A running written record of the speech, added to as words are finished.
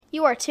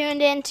You are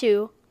tuned in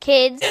to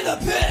Kids In the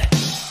pit.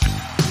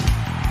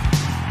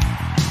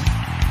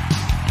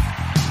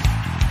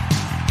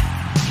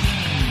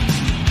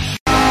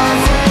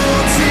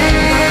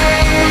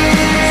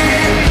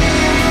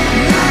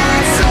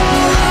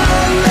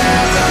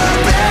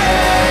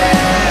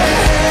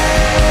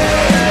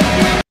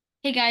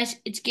 Hey guys,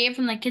 it's Gabe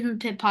from the Kids in the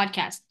Pit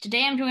podcast.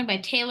 Today I'm joined by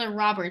Taylor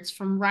Roberts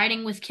from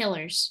Riding with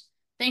Killers.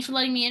 Thanks for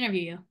letting me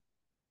interview you.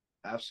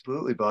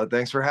 Absolutely, bud.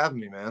 Thanks for having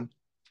me, man.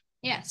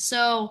 Yeah,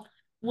 so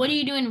what are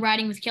you doing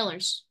Riding with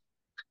Killers?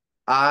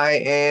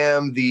 I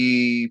am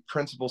the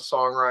principal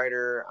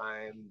songwriter.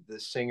 I'm the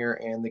singer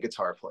and the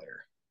guitar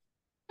player.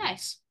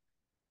 Nice.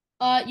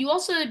 You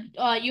also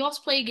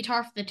play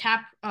guitar for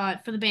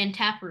the band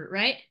Taproot,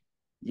 right?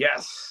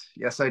 Yes,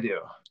 yes, I do.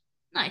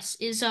 Nice.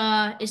 Is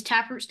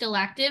Taproot still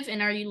active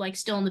and are you like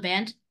still in the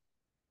band?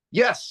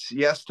 Yes,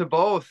 yes to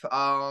both.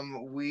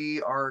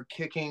 We are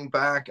kicking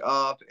back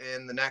up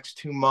in the next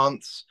 2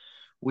 months.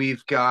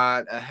 We've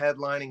got a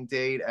headlining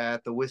date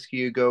at the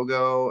Whiskey A Go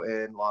Go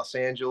in Los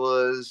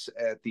Angeles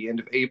at the end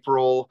of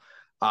April.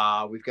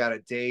 We've got a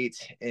date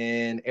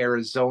in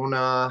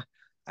Arizona.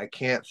 I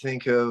can't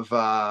think of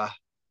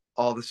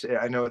all this.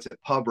 I know it's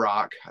at Pub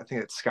Rock. I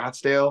think it's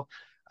Scottsdale.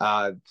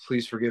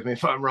 Please forgive me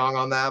if I'm wrong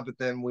on that. But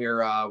then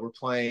we're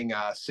playing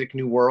Sick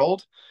New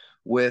World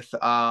with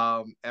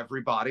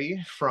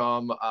everybody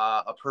from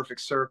A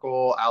Perfect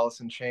Circle, Alice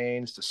in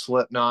Chains, to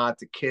Slipknot,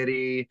 to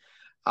Kitty,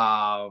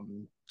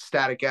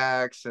 Static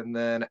X, and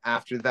then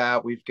after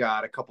that we've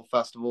got a couple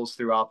festivals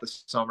throughout the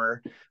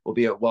summer. We'll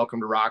be at Welcome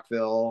to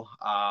Rockville,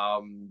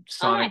 Oh,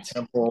 Sonic nice.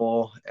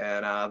 Temple,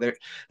 and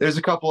there's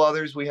a couple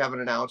others we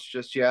haven't announced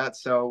just yet.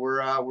 So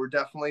we're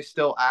definitely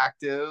still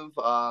active.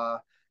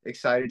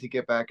 Excited to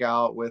get back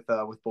out with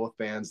both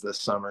bands this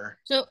summer.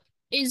 So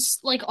is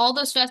like all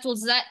those festivals,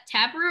 is that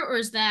Taproot or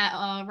is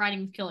that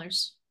Riding with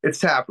Killers? It's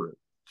Taproot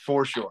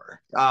for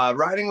sure.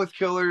 Riding with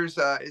Killers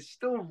is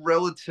still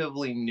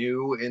relatively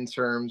new in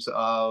terms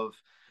of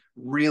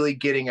really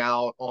getting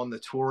out on the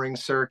touring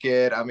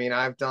circuit. I mean,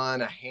 I've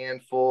done a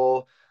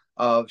handful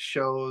of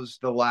shows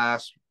the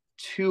last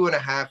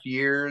 2.5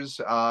 years.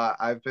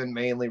 I've been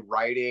mainly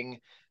writing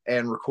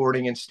and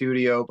recording in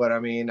studio, but I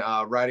mean,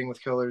 Riding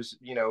with Killers,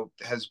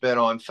 has been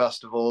on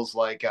festivals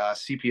like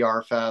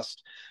CPR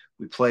Fest.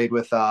 We played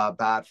with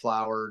Bad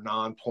Flower,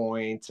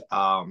 Nonpoint.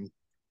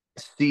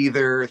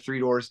 Seether, Three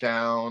Doors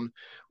Down.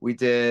 We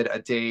did a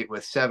date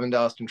with Seven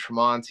Dust and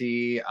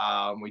Tremonti.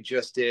 We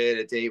just did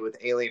a date with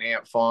Alien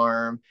Ant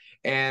Farm.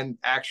 And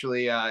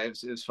actually, it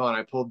was fun.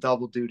 I pulled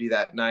double duty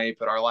that night,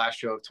 but our last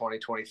show of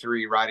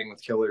 2023, Riding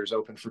with Killers,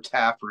 opened for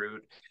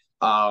Taproot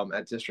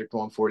at District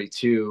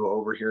 142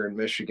 over here in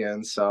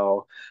Michigan.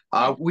 So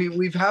Nice.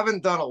 we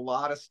haven't done a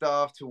lot of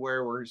stuff to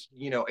where we're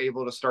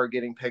able to start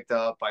getting picked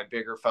up by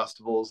bigger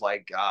festivals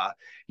like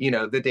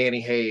the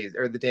Danny Hayes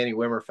or the Danny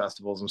Wimmer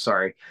festivals. I'm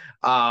sorry.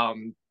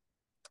 um,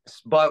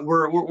 but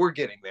we're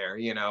getting there.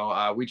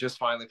 We just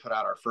finally put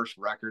out our first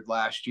record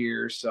last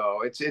year,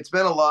 so it's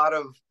been a lot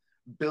of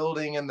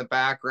building in the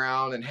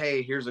background. And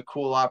hey, here's a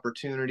cool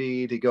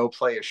opportunity to go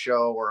play a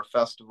show or a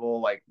festival.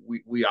 Like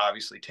we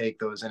obviously take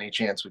those any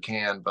chance we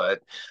can.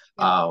 But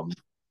Yeah. um,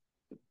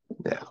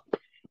 yeah,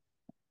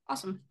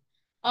 Awesome.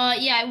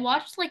 Yeah, I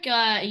watched like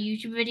a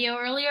YouTube video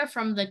earlier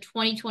from the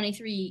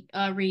 2023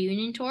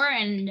 reunion tour,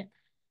 and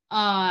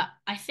I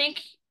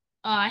think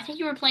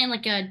you were playing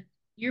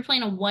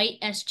a white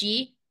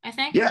SG, I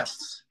think.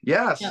 yes,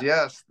 yes, Yep.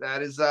 yes.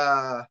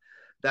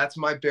 That's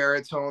my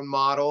baritone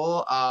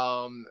model.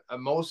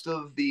 Most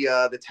of the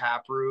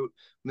Taproot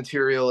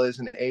material is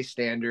an A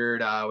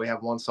standard. We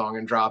have one song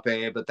in drop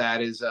A, but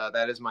that is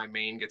my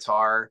main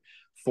guitar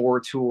for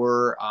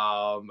tour.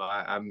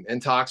 I'm in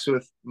talks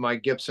with my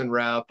Gibson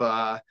rep.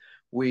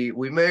 We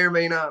may or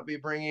may not be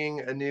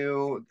bringing a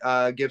new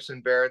Gibson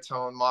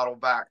baritone model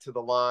back to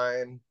the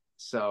line.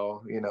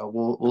 So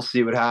we'll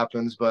see what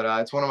happens. But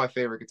it's one of my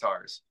favorite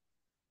guitars.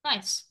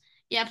 Nice.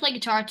 Yeah, I play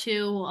guitar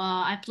too.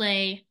 I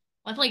play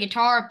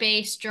guitar,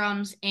 bass,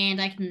 drums,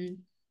 and I can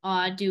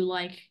do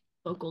like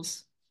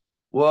vocals.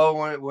 Well,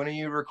 when are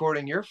you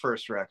recording your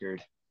first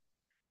record?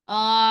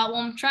 Well,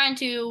 I'm trying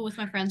to with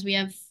my friends. We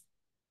have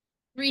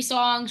 3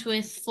 songs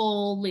with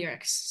full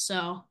lyrics,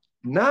 so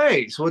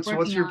Nice. What's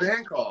working your on.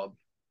 band called?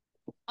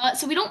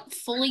 So we don't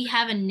fully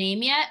have a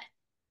name yet,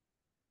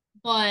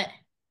 but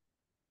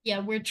yeah,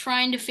 we're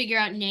trying to figure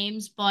out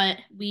names. But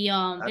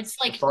it's That's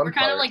the like we're fun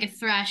kind of part. like a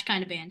thrash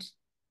kind of band.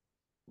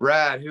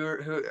 Rad.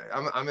 Who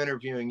I'm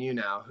interviewing you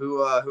now.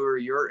 Who are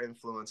your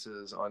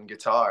influences on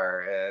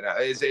guitar? And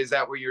is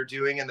that what you're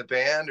doing in the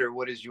band, or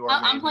what is your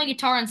I'm main? playing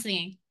guitar and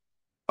singing.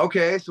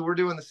 Okay, so we're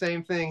doing the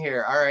same thing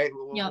here. All right.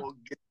 Yep.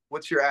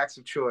 What's your acts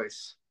of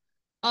choice?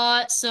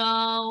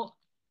 So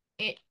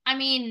I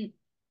mean,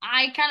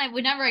 I kind of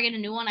whenever I get a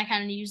new one, I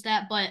kind of use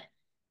that. But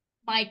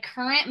my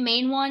current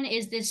main one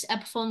is this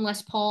Epiphone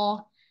Les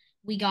Paul.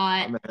 We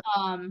got I'm in.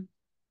 um,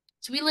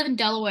 so we live in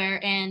Delaware,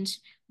 and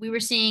we were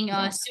seeing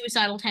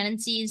Suicidal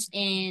Tendencies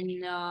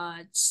in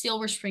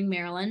Silver Spring,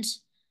 Maryland.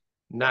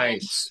 And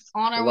Nice.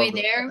 on I our way love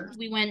those there, guys.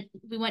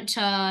 we went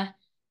to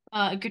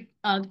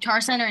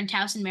Guitar Center in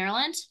Towson,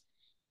 Maryland.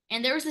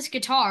 And there was this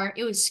guitar.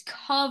 It was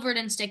covered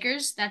in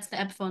stickers. That's the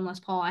Epiphone Les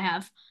Paul I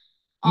have.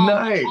 On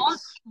Nice.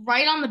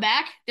 right on the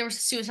back, there was a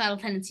suicidal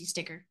tendency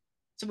sticker.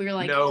 So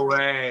No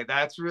way.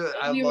 That's really,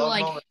 I we were love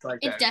like, moments like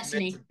it's that. It's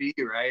meant destiny. to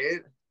be, right?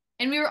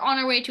 And we were on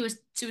our way to a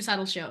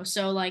suicidal show.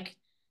 So like,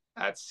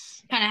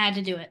 That's kind of had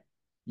to do it.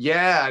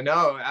 Yeah,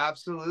 no,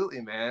 absolutely,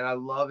 man. I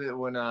love it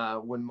when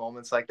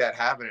moments like that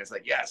happen. It's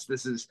like, yes,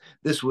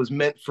 this was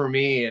meant for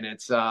me, and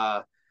it's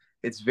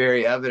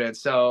very evident.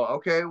 So,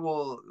 okay,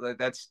 well,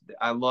 that's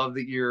I love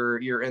that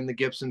you're in the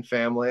Gibson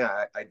family.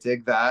 I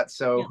dig that.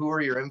 So, Yeah. who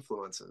are your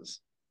influences?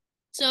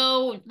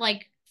 So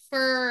like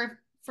for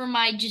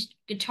my just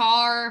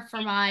guitar,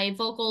 for my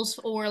vocals,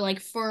 or like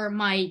for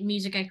my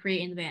music I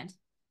create in the band.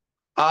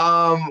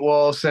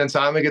 Well, since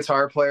I'm a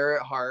guitar player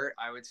at heart,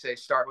 I would say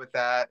start with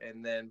that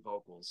and then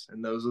vocals,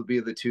 and those will be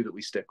the two that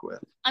we stick with.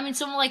 I mean,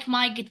 some of like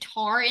my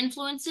guitar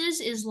influences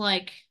is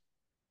like,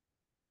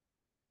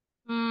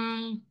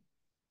 mm,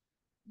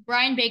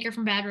 Brian Baker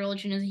from Bad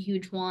Religion is a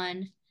huge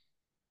one.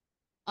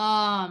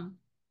 Um,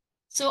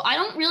 so I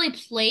don't really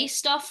play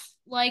stuff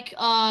like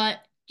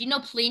do you know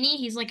Pliny?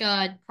 He's like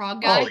a prog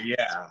Oh guy.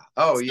 yeah.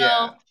 Oh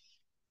yeah. So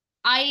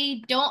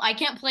I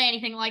can't play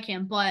anything like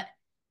him, but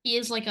he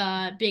is like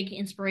a big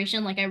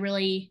inspiration. Like I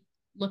really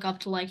look up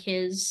to like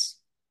his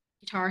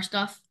guitar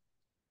stuff.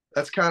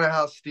 That's kind of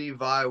how Steve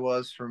Vai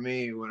was for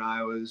me when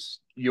I was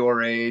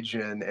your age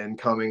and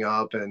coming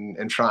up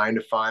and trying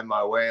to find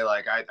my way.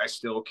 Like I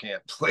still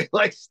can't play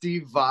like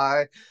Steve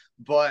Vai,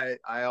 but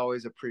I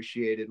always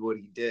appreciated what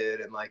he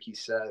did. And like you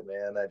said,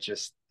 man, that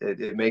just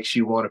it makes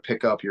you want to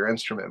pick up your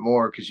instrument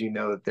more because you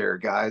know that there are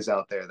guys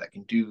out there that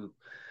can do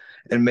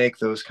and make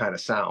those kind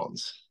of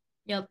sounds.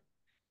 Yep.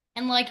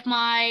 And like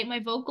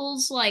my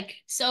vocals, like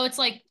so it's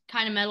like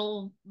kind of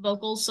metal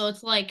vocals, so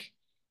it's like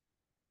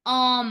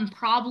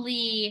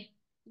probably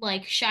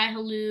like Shai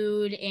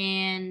Hulud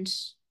and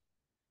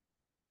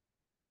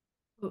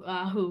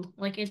who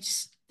like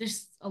it's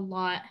there's a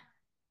lot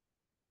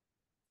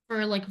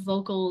for like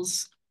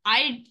vocals.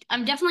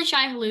 I'm definitely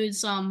Shai Hulud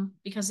some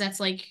because that's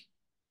like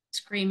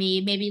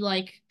screamy, maybe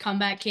like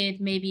Comeback Kid,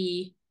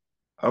 maybe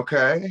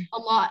Okay. a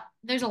lot.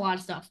 There's a lot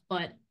of stuff,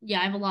 but yeah,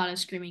 I have a lot of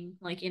screaming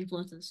like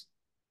influences.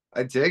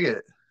 I dig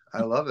it.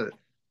 I love it.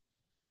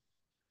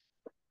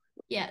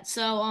 Yeah,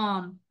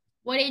 so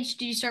what age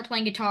did you start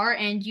playing guitar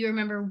and do you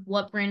remember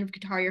what brand of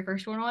guitar your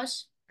first one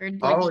was? Or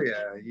like Oh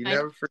yeah, you type?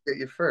 never forget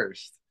your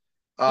first.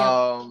 Yep.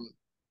 Um,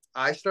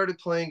 I started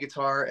playing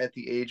guitar at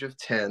the age of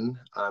 10.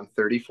 I'm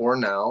 34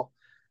 now.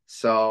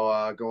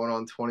 So going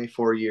on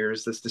 24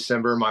 years this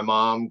December, my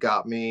mom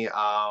got me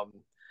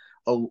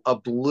a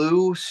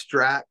blue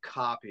Strat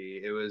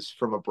copy. It was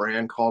from a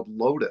brand called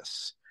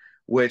Lotus,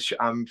 which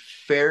I'm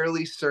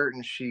fairly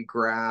certain she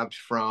grabbed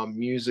from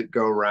Music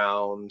Go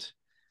Round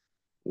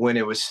when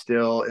it was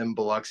still in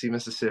Biloxi,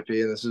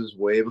 Mississippi, and this was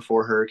way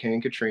before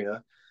Hurricane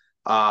Katrina.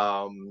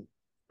 Um,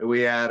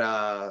 we had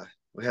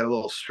we had a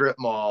little strip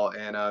mall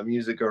and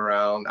music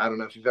around. I don't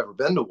know if you've ever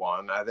been to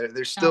one. There's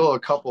No. still a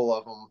couple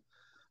of them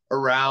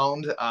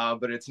around,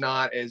 but it's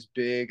not as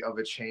big of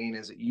a chain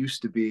as it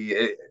used to be,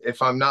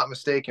 if I'm not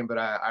mistaken. But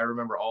I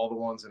remember all the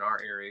ones in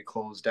our area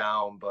closed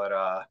down. But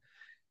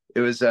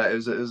it was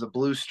a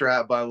blue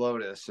strap by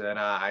Lotus, and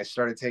I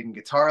started taking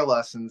guitar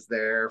lessons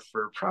there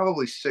for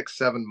probably 6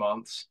 7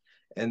 months,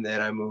 and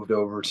then I moved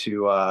over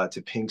to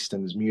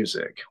Pinkston's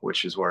Music,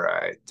 which is where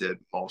I did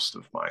most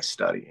of my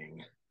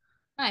studying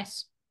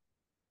Nice.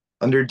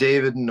 under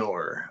David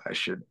Noor, I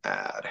should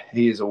add.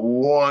 He is a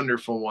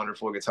wonderful,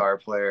 wonderful guitar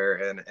player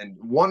and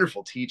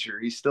wonderful teacher.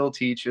 He still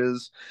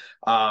teaches,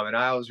 and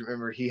I always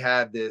remember he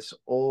had this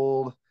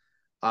old.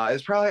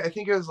 It's probably I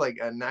think it was like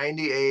a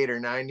 '98 or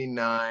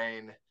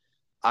 '99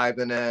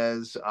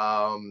 Ibanez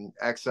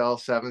XL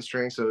 7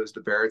 string. So it was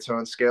the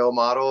baritone scale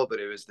model, but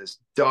it was this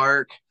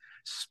dark,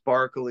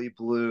 sparkly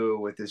blue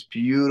with this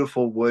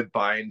beautiful wood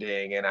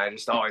binding. And I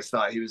just always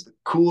thought he was the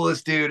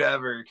coolest dude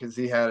ever because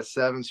he had a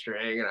 7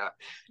 string. And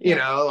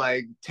Yep.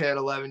 like 10,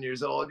 11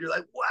 years old, you're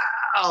like,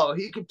 wow,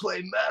 he could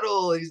play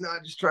metal. He's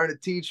not just trying to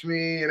teach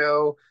me,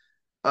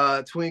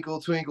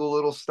 twinkle, twinkle,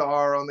 little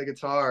star on the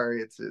guitar.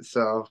 It's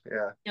so,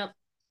 yeah. Yep.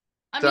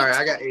 I mean, Sorry,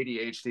 I got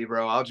ADHD,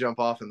 bro. I'll jump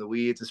off in the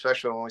weeds,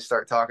 especially when we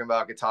start talking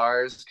about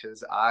guitars,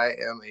 because I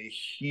am a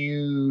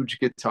huge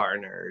guitar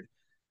nerd.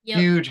 yep.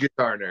 Huge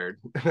guitar nerd.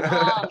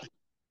 Um,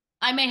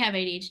 I may have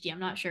ADHD. I'm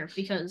not sure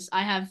because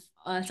I have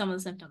some of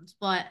the symptoms,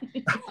 but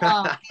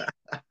um,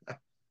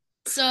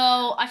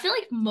 so I feel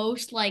like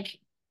most like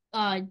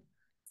uh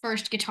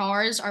first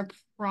guitars are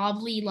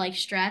probably like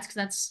Strats because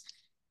that's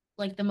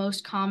like the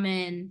most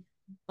common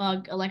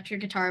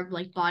electric guitar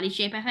like body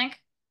shape, I think.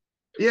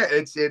 Yeah,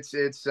 it's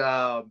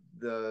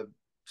the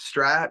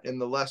Strat and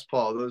the Les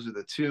Paul. Those are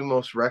the two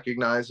most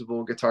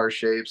recognizable guitar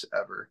shapes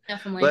ever.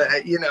 Definitely. But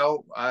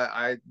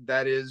I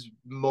that is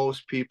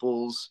most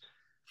people's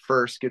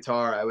first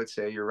guitar. I would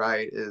say you're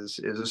right. Is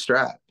a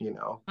Strat.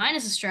 Mine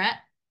is a Strat.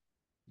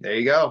 There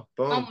you go.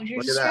 Oh, Boom. was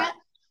yours Look a at Strat?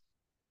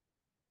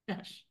 that.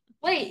 Gosh.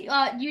 Wait,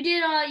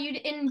 you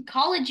in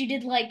college you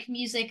did like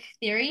music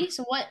theory.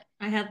 So what?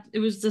 I had it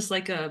was just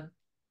like a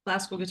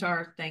classical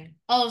guitar thing.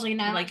 Oh, it was like a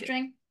nylon Like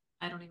string.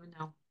 I don't even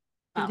know.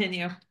 Oh,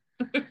 Continue.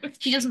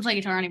 she doesn't play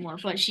guitar anymore,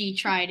 but she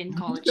tried in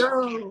college.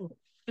 No.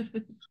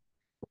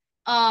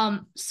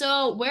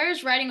 So where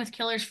is Riding with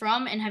Killers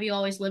from, and have you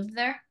always lived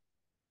there?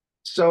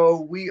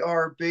 So we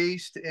are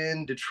based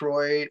in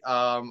Detroit.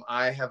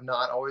 I have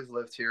not always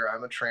lived here.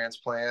 I'm a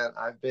transplant.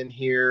 I've been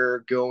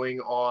here going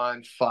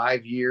on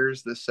 5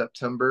 years this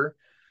September.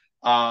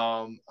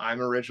 I'm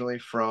originally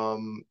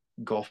from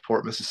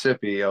Gulfport,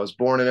 Mississippi. I was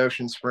born in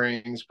Ocean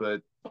Springs,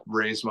 but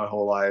raised my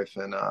whole life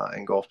in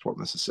Gulfport,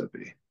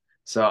 Mississippi.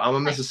 So I'm a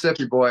Nice.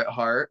 Mississippi boy at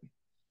heart.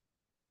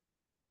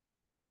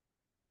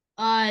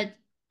 Uh,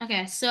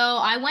 okay. So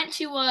I went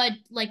to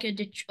like a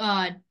Det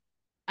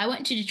I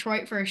went to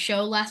Detroit for a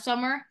show last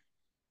summer.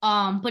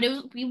 But it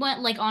was we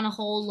went like on a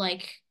whole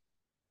like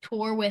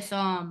tour with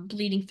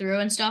Bleeding Through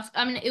and stuff.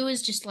 I mean, it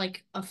was just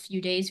like a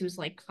few days. It was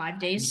like 5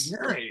 days.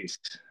 Nice.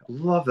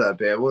 Love that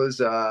band. What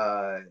was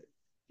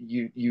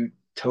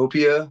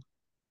Utopia?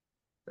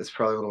 That's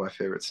probably one of my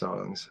favorite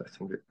songs. I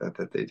think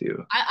that they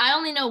do. I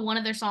only know one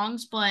of their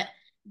songs, but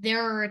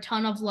there are a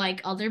ton of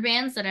like other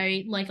bands that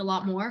I like a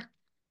lot more.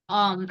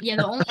 Yeah,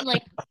 the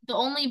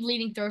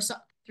only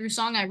Through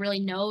song I really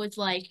know is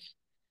like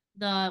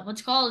the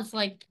what's it called? It's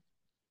like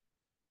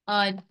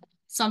uh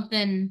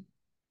something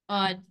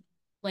uh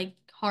like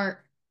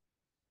heart.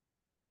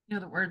 You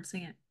know the word,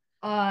 sing it.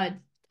 Uh,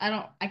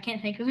 I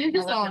can't think of the I'll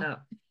look it song.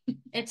 up.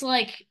 It's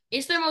like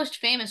it's their most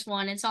famous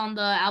one. It's on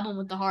the album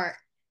with the heart.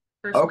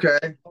 First one. Okay.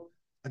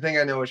 I think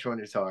I know which one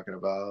you're talking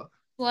about.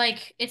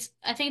 Like it's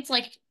I think it's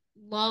like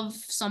love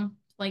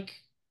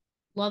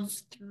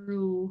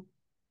through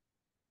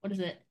what is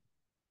it?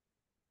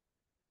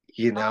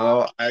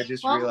 I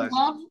just realized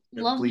Love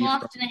Bleed from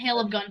lost in a hail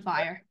of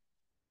gunfire.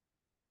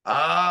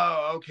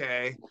 Oh,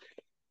 okay.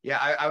 Yeah,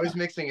 I was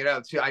mixing it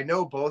up too. I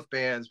know both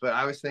bands, but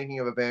I was thinking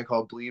of a band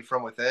called Bleed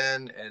from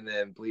Within and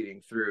then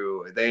Bleeding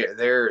Through.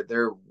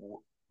 They're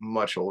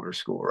much older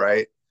school,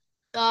 right?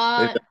 They've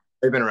Uh, been,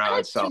 they've been I around.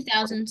 like So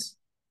 2000s.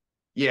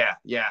 yeah.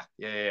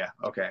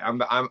 Okay,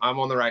 I'm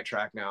on the right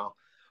track now.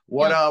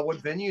 Yep. What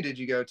venue did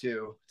you go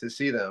to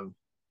see them?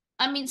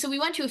 I mean, so we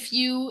went to a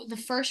few. The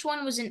first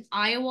one was in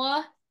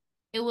Iowa.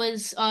 It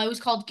was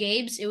called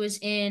Gabe's. It was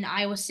in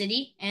Iowa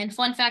City. And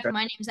fun fact, Okay.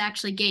 my name's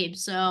actually Gabe,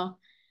 so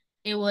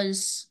it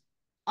was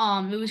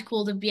it was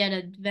cool to be at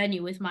a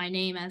venue with my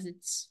name as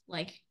it's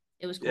like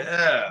it was cool.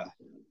 Yeah.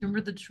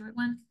 Remember the Detroit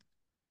one?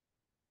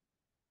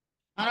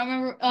 I don't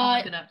remember I'll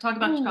look it up. Talk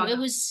about it Chicago.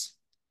 was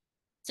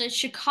so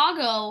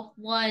Chicago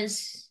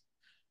was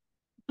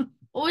what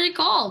was it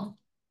called?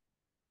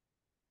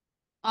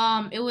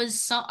 It was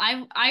some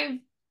I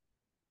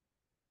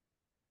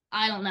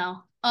don't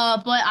know.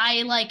 But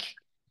I like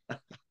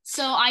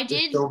so I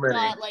There's did so many.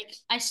 like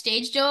I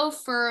stage dove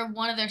for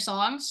one of their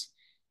songs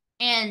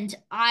and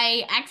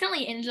I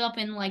accidentally ended up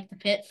in like the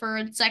pit for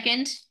a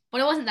second,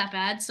 but it wasn't that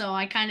bad, so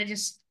I kind of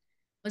just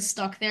was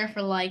stuck there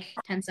for like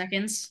 10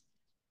 seconds.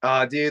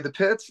 Dude, the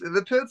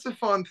pit's a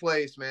fun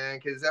place, man,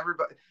 because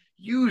everybody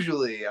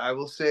usually I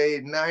will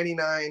say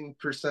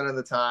 99% of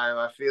the time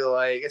I feel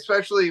like,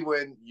 especially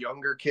when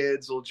younger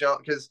kids will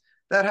jump, because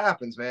that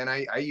happens, man.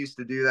 I used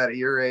to do that at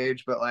your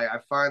age, but like I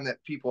find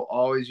that people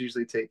always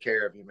usually take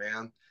care of you,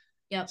 man.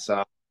 Yep.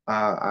 So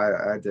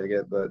I dig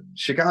it. But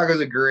Chicago's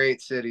a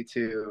great city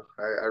too.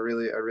 I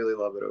really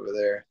love it over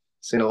there.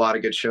 Seen a lot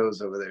of good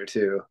shows over there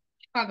too.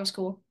 Chicago's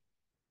cool.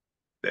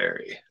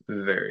 Very,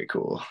 very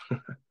cool.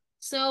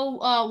 So,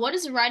 what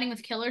is a Riding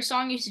with Killer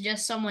song you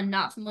suggest someone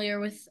not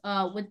familiar with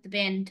the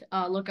band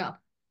look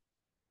up?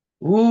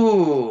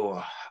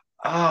 Ooh,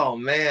 oh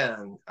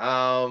man.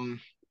 God,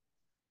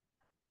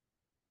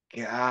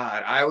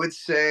 I would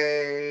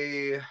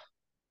say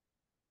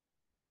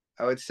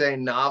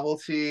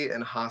novelty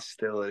and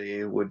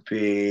hostility would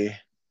be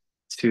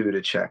two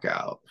to check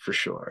out for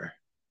sure.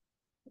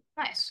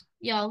 Nice.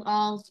 Yeah,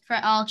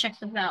 I'll check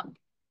this out.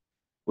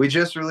 We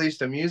just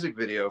released a music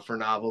video for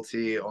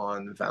Novelty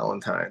on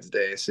Valentine's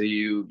Day, so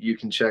you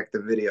can check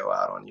the video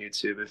out on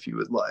YouTube if you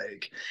would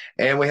like.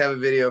 And we have a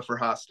video for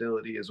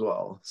Hostility as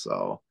well.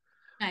 So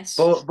Nice.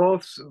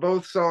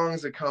 both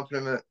songs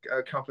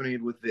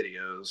accompanied with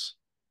videos.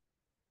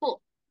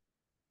 Cool.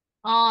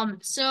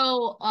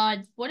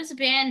 What is a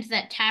band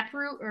that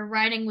Taproot or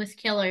Riding with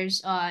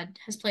Killers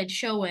has played a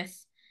show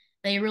with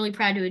that you're really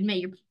proud to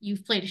admit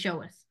you've played a show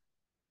with?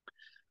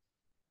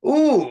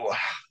 Ooh,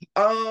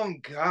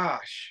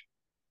 gosh.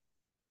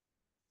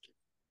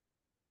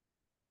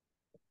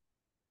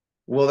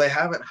 Well, they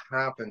haven't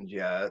happened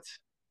yet.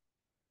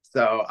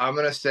 So I'm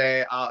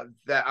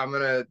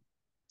gonna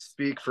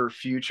speak for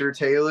future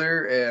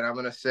Taylor, and I'm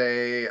gonna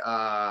say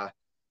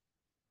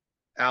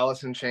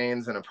Alice in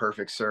Chains and A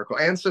Perfect Circle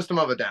and System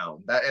of a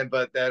Down.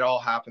 But that all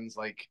happens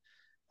like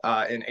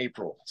in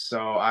April. So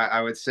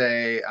I would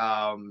say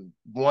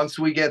once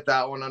we get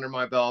that one under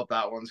my belt,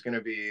 that one's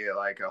gonna be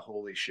like a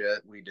holy shit,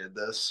 we did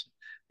this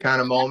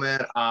kind of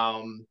moment.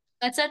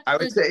 That's at I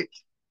would the say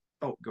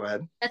Oh, go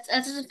ahead. That's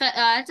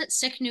at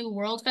Sick New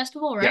World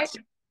Festival, right? Yes.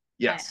 I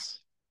Yes.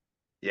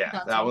 Yeah,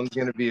 thought that so. one's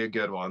gonna be a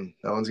good one.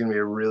 That one's gonna be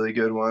a really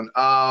good one.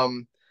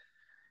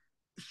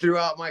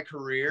 Throughout my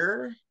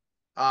career,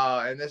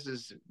 and this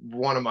is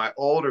one of my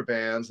older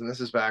bands, and this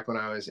is back when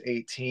I was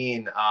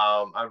 18.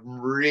 I'm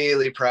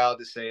really proud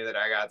to say that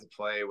I got to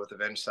play with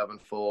Avenged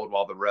Sevenfold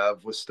while the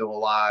Rev was still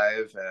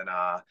alive, and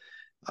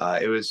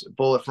it was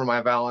Bullet for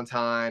My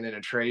Valentine and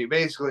a trade.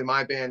 Basically,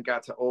 my band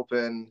got to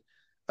open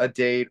a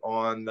date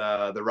on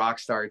the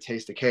Rockstar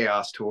Taste of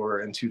Chaos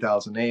tour in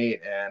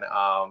 2008, and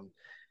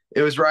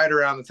it was right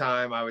around the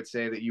time I would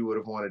say that you would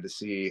have wanted to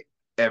see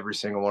every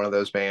single one of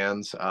those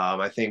bands.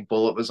 I think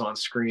Bullet was on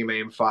Scream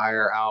Aim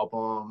Fire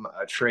album.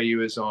 Atreyu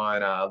was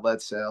on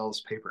Lead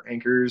Sails Paper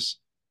Anchors,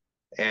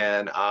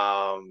 and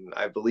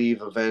I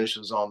believe Avenged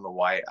was on the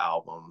White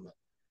album.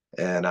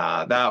 And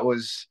that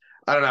was,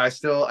 I don't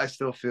know, I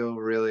still feel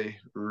really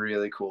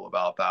really cool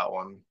about that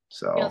one. Yeah,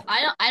 So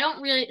I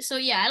don't really so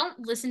yeah, I don't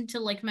listen to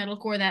like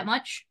metalcore that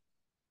much.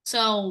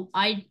 So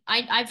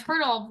I've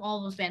heard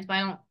all those bands, but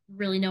I don't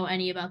really know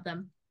any about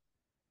them.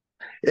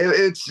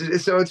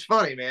 it's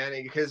funny, man,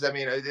 because I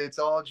mean it's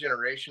all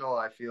generational.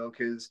 I feel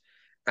because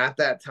at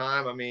that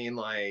time, I mean,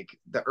 like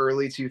the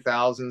early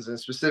 2000s, and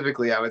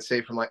specifically, I would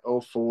say from like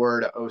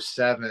 '04 to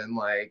 '07,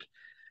 like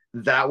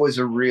that was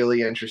a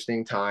really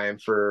interesting time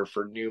for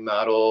new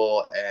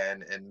metal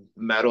and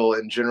metal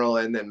in general,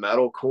 and then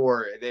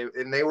metalcore.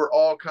 They were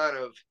all kind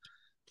of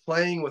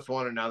playing with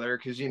one another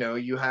because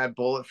you had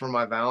Bullet for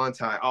My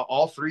Valentine,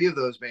 all three of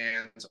those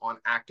bands on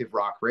active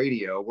rock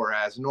radio,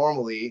 whereas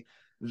normally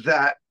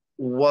that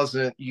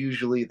wasn't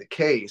usually the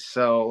case.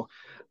 So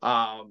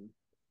um,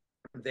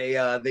 they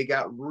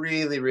got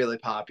really really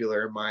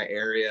popular in my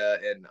area,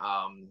 and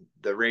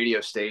the radio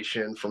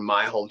station from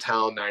my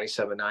hometown,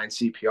 97.9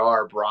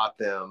 CPR, brought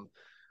them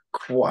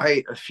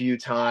quite a few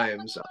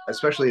times,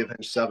 especially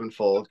Avenged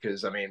Sevenfold,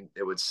 because I mean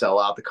it would sell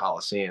out the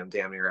Coliseum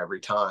damn near every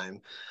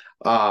time.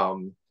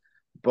 Um,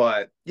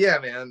 but yeah,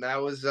 man,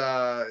 that was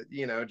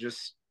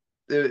just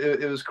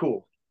it was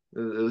cool. It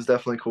was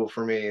definitely cool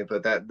for me.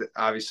 But that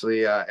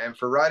obviously, and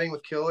for riding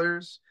with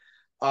Killers,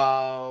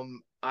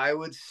 I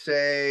would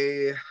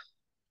say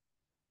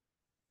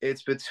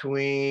it's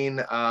between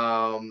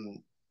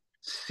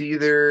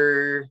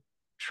Seether,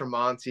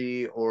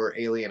 Tremonti, or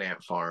Alien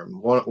Ant Farm.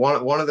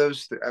 One of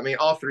those. I mean,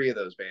 all three of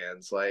those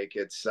bands. Like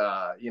it's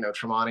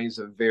Tremonti's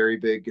a very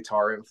big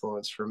guitar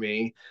influence for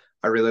me.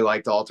 I really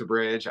liked Alter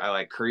Bridge. I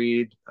like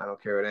Creed. I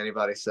don't care what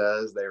anybody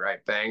says. They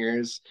write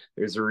bangers.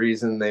 There's a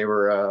reason they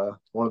were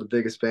one of the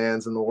biggest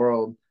bands in the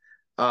world.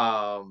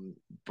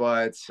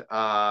 But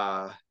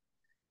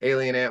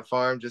Alien Ant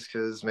Farm, just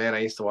because, man, I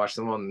used to watch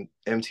them on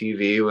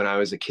MTV when I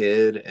was a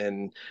kid,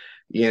 and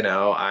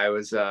I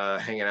was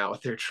hanging out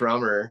with their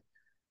drummer,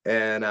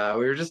 and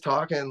we were just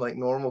talking like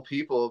normal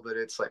people. But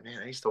it's like, man,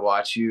 I used to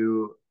watch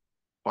you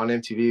on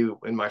MTV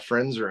in my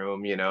friend's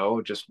room,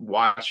 just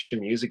watch the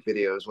music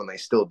videos when they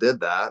still did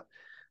that,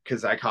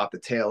 because I caught the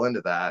tail end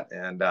of that.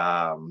 And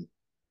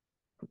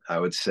I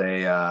would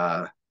say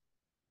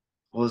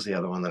what was the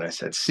other one that I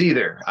said?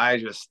 Seether. I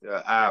just,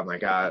 oh my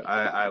God,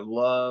 I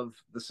love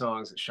the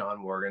songs that Sean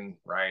Morgan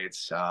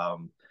writes.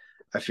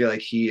 I feel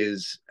like he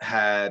has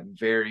had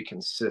very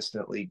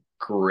consistently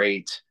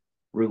great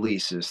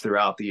releases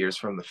throughout the years,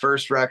 from the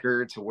first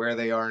record to where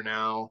they are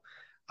now.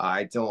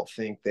 I don't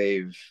think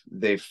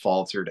they've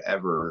faltered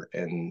ever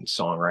in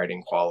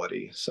songwriting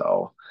quality.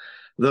 So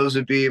those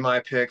would be my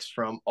picks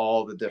from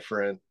all the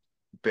different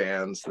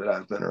bands that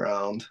I've been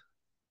around.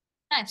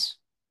 Nice.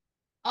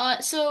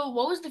 So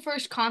what was the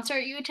first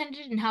concert you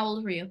attended and how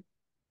old were you?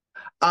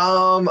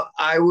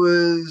 I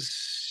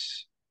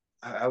was,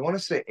 I want to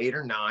say 8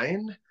 or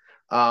 9.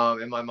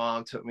 And my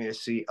mom took me to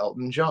see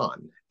Elton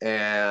John.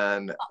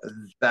 And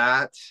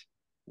that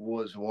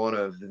was one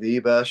of the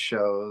best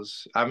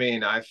shows. I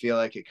mean, I feel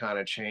like it kind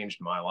of changed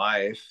my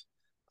life.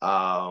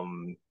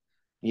 Um,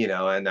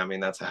 and I mean,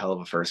 that's a hell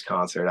of a first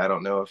concert. I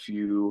don't know if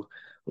you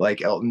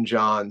like Elton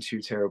John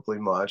too terribly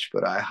much,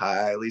 but I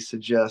highly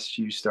suggest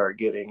you start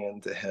getting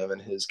into him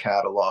and his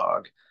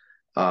catalog.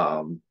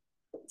 Um,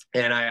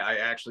 and I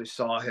actually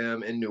saw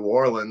him in New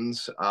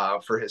Orleans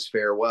for his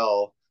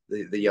farewell,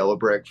 the Yellow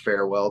Brick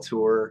farewell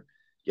tour,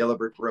 Yellow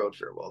Brick Road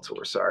farewell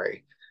tour.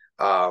 Sorry,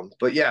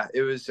 but yeah,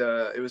 it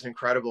was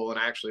incredible. And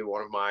actually,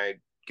 one of my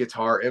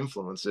guitar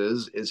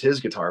influences is his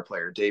guitar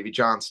player, Davy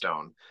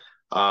Johnstone.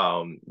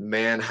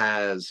 Man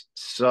has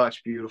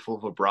such beautiful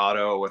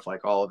vibrato with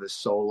like all of his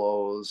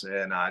solos,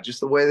 and just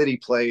the way that he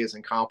plays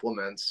and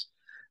complements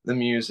the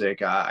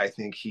music. I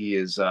think he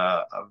is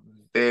a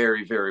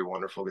very, very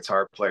wonderful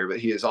guitar player, but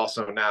he is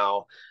also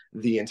now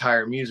the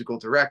entire musical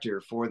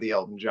director for the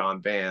Elton John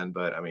band.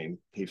 But I mean,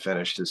 he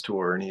finished his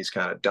tour and he's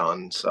kind of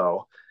done.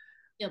 So,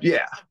 Yep.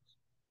 yeah.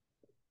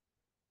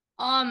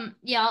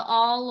 Yeah,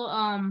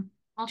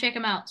 I'll check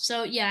him out.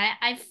 So yeah,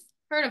 I've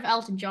heard of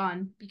Elton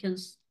John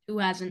because who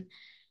hasn't?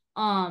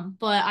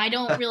 But I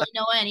don't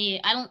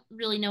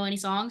really know any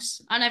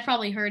songs. And I've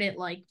probably heard it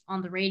like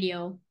on the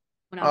radio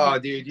when I was Oh, younger.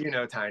 dude, you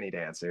know Tiny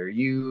Dancer.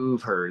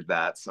 You've heard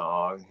that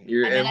song. I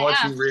bet And I once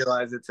have. you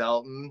realize it's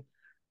Elton,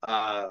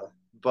 uh,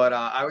 but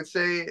I would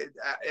say,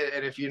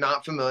 and if you're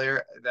not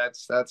familiar,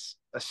 that's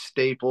a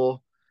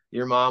staple.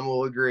 Your mom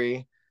will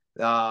agree.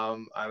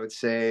 I would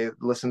say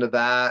listen to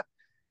that,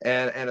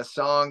 and a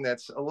song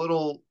that's a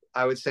little,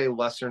 I would say,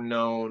 lesser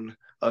known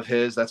of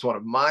his. That's one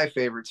of my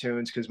favorite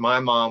tunes because my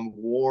mom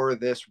wore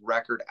this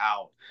record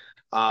out.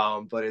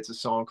 But it's a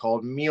song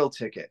called Meal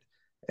Ticket,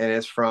 and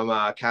it's from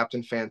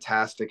Captain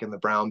Fantastic and the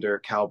Brown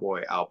Dirt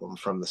Cowboy album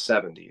from the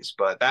 70s.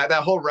 But that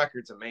whole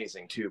record's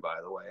amazing too,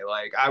 by the way.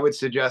 Like I would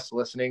suggest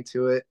listening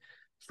to it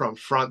from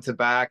front to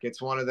back.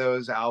 It's one of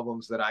those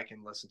albums that I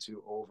can listen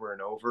to over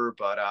and over.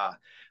 But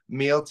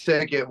Meal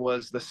Ticket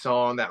was the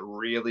song that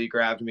really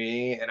grabbed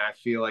me, and I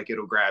feel like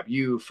it'll grab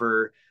you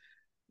for,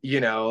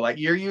 like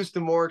you're used to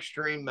more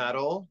extreme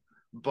metal,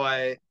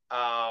 but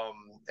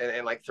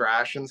and like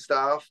thrash and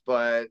stuff,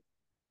 but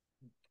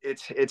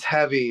it's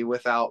heavy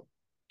without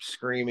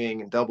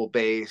screaming and double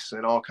bass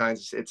and all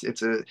kinds of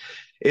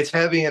it's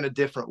heavy in a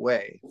different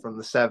way from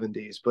the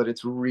 70s, but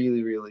it's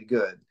really really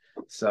good.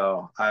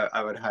 So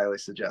I would highly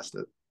suggest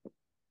it.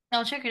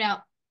 I'll check it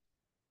out.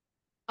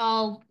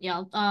 I'll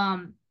yeah.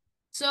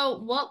 So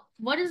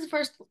what is the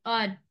first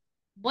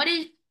what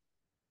is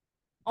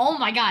oh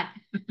my God.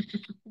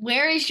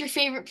 Where is your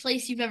favorite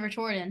place you've ever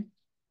toured in?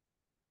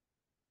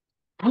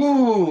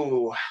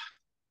 Ooh.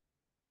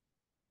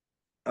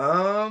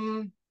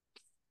 um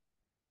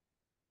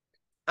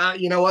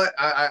you know what,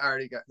 I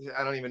already got,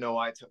 I don't even know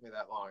why it took me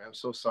that long. I'm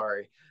so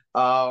sorry.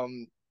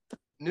 um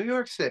New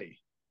York City,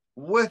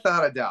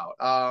 without a doubt.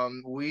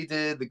 We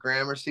did the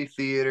Gramercy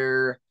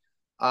Theater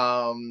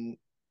um,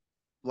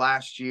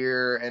 last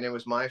year, and it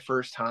was my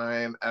first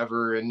time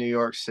ever in New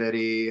York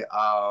City.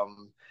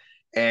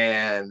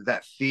 And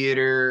that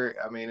theater,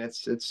 I mean,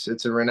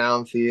 it's a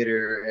renowned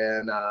theater,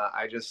 and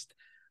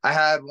I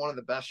had one of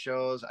the best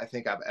shows I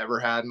think I've ever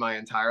had in my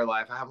entire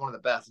life. I had one of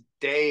the best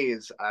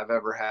days I've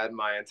ever had in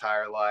my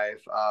entire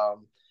life.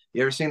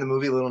 You ever seen the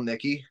movie Little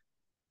Nicky?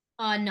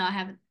 No, I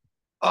haven't.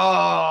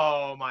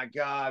 Oh my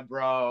God,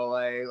 bro.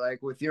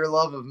 Like with your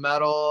love of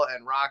metal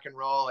and rock and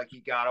roll, like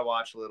you gotta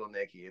watch Little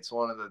Nicky. It's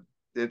one of the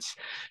it's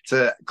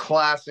a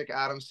classic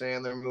Adam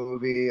Sandler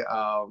movie.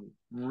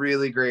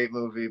 Really great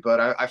movie.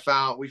 But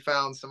we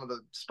found some of the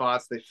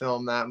spots they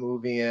filmed that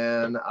movie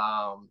in.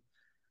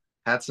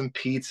 Had some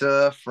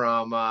pizza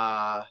from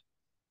I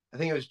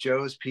think it was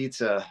Joe's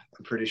Pizza,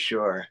 I'm pretty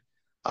sure.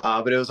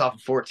 But it was off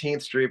of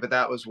 14th Street, but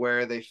that was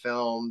where they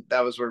filmed,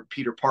 that was where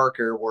Peter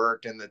Parker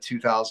worked in the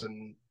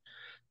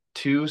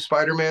 2002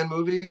 Spider-Man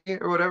movie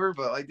or whatever.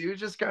 But like, dude,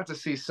 just got to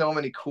see so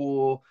many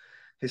cool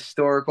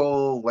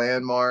historical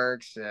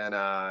landmarks and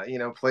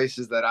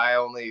places that I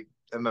only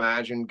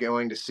imagined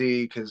going to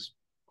see because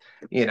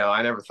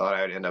I never thought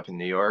I would end up in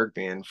New York,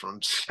 being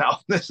from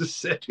South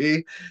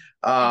Mississippi.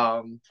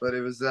 But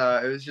it was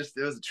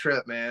a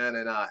trip, man.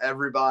 And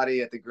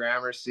everybody at the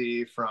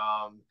Gramercy,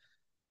 from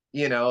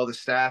the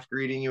staff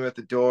greeting you at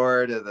the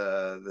door to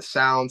the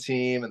sound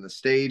team and the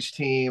stage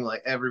team,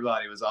 like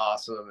everybody was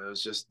awesome.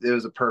 It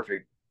was a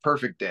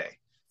perfect day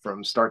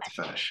from start to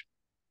finish.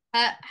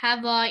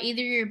 Have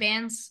either of your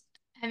bands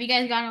have you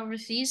guys gone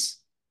overseas?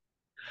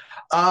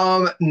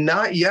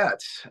 Not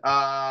yet.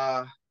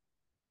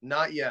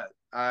 Not yet.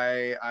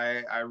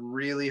 I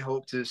really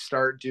hope to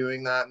start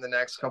doing that in the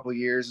next couple of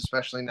years,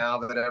 especially now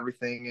that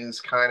everything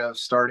is kind of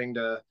starting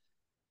to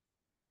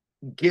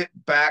get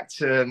back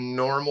to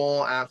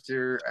normal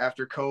after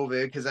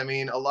COVID. Because I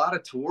mean, a lot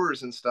of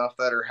tours and stuff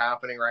that are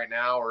happening right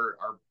now are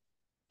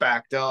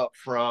backed up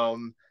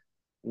from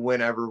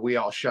whenever we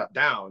all shut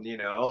down.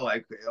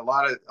 Like a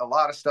lot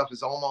of stuff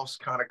is almost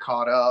kind of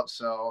caught up.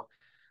 So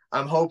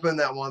I'm hoping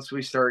that once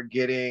we start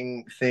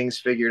getting things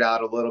figured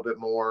out a little bit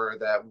more,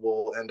 that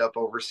we'll end up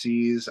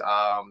overseas.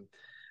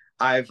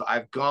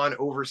 I've gone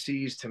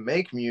overseas to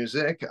make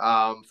music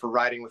for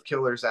Writing with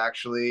Killers.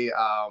 Actually,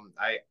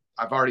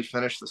 I've already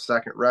finished the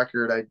second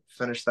record. I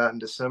finished that in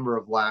December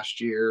of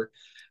last year.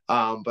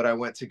 But I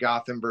went to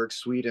Gothenburg,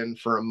 Sweden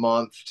for a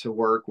month to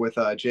work with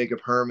Jacob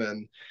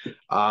Herman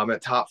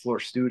at Top Floor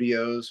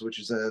Studios, which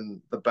is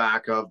in the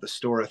back of the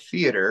Stora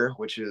Theater,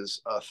 which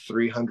is a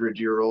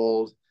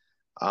 300-year-old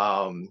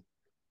um,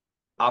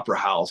 opera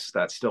house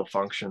that still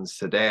functions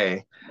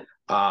today.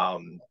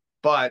 Um,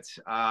 but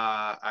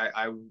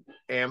I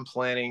am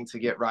planning to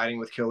get Riding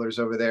with Killers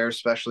over there,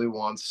 especially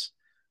once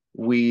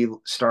we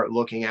start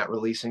looking at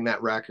releasing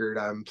that record.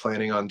 I'm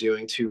planning on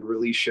doing 2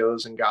 release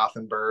shows in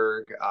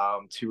Gothenburg,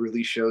 2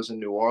 release shows in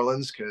New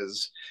Orleans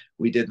because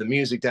we did the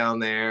music down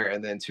there,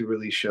 and then 2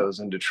 release shows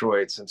in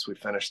Detroit since we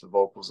finished the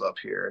vocals up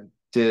here and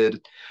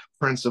did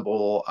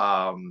principal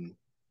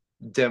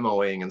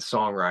demoing and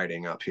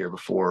songwriting up here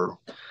before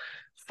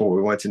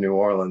we went to New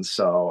Orleans.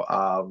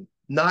 So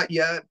not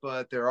yet,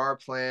 but there are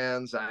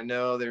plans. I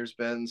know there's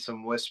been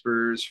some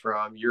whispers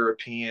from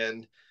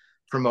European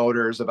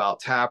promoters about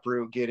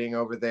Taproot getting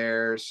over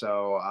there.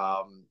 So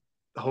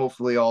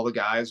hopefully all the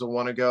guys will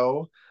want to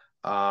go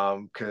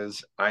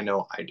because I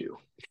know I do.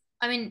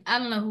 I mean, I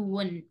don't know who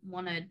wouldn't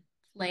want to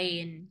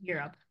play in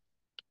Europe?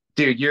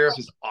 Dude, Europe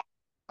is awesome.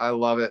 I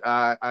love it.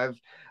 I've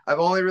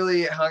only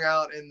really hung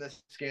out in the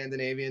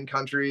Scandinavian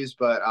countries,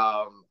 but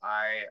I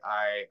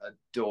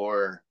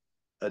adore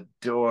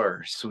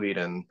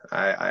Sweden.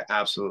 I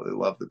absolutely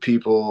love the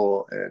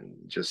people and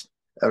just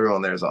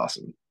everyone there is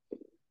awesome.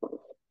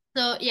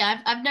 So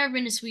yeah, I've never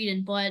been to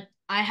Sweden, but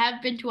I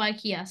have been to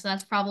IKEA, so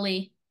that's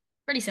probably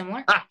pretty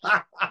similar.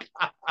 I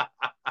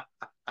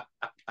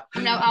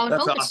mean, I would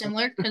That's hope it's awesome.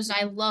 similar because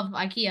I love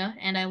IKEA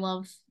and I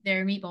love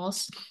their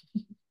meatballs.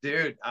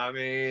 Dude, I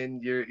mean,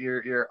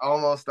 you're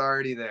almost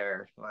already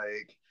there.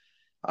 Like,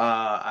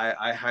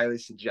 I highly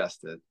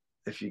suggest it.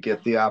 If you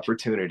get the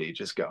opportunity,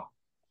 just go.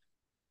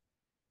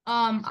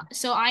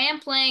 So I am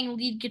playing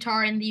lead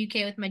guitar in the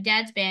UK with my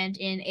dad's band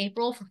in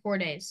April for 4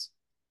 days.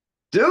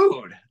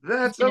 Dude, It's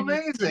that's gonna be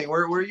amazing.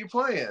 Where are you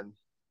playing?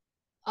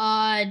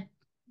 uh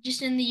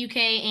just in the UK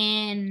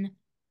in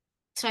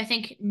so I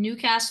think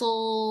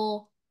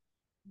Newcastle,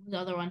 the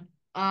other one.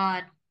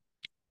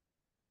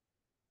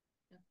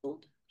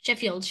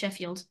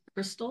 Sheffield.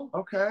 Bristol.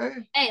 Okay.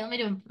 Hey, let me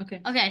do them. Okay.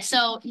 Okay,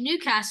 so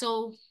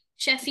Newcastle,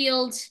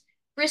 Sheffield,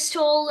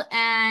 Bristol,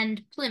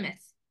 and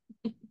Plymouth.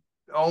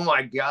 Oh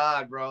my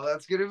God, bro,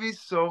 that's gonna be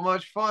so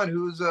much fun.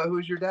 Who's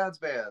your dad's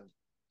band?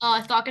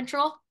 Thought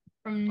Control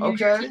from New Okay,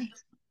 Jersey.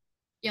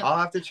 Yep. I'll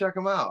have to check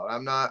them out.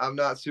 I'm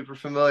not super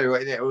familiar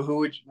with it.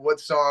 What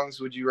songs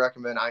would you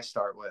recommend I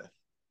start with?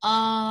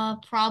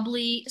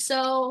 Probably.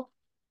 So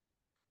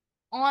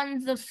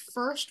on the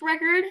first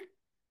record,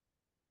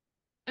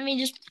 I mean,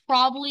 just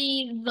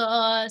probably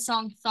the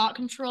song Thought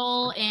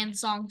Control and the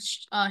song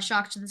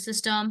Shock to the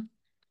System.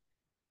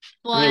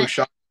 Ooh, But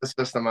Shock the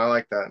System. I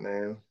like that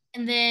name.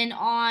 and then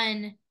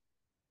on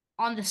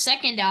the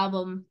second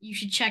album, you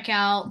should check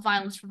out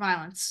Violence for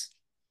Violence.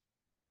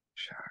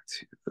 Shock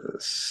to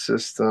the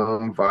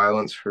System.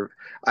 Violence for.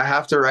 I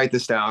have to write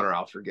this down or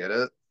I'll forget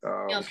it.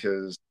 Yep.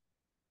 Because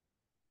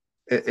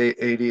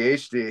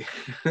ADHD.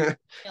 Yep.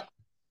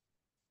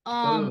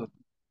 Oh,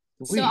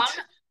 So I'm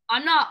sweet.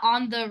 I'm not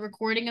on the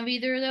recording of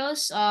either of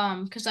those,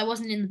 because I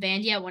wasn't in the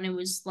band yet when it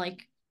was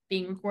like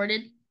being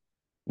recorded.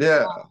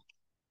 Yeah.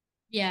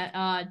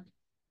 Yeah,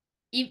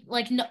 it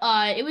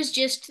was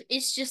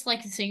it's just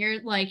like the singer,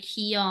 like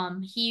he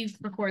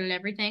recorded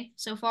everything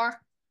so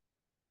far.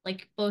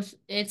 Like both,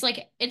 it's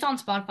like it's on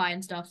Spotify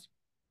and stuff.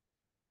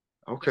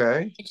 Yeah,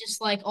 Okay. it's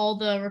just like all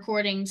the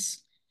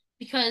recordings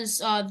because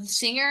the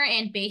singer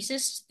and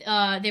bassist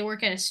they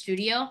work at a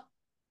studio,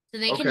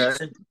 so they can Okay.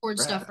 just record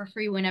stuff Rad. for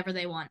free whenever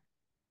they want.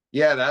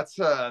 Yeah, that's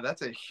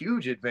a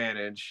huge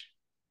advantage.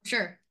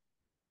 Sure.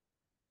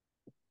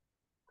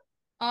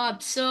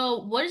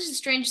 So what is the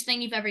strangest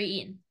thing you've ever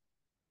eaten?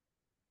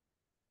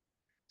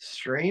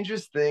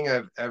 Strangest thing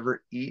I've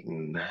ever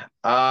eaten.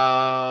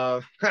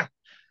 Oh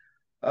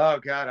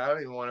God, I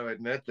don't even want to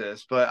admit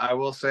this, but I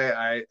will say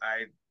I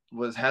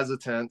was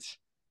hesitant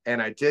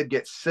and I did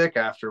get sick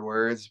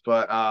afterwards,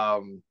 but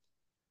I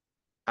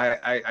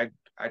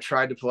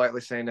tried to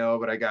politely say no,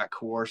 but I got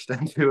coerced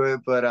into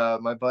it.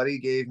 But my buddy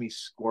gave me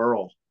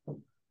squirrel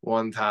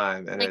one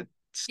time and Like, it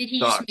did he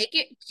just sucked. make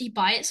it? Did he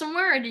buy it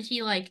somewhere, or did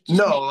he like just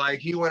No, make like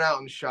he went out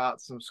and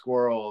shot some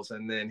squirrels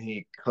and then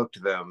he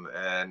cooked them.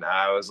 And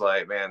I was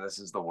like, man, this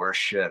is the worst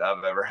shit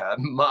I've ever had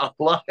in my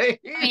I life.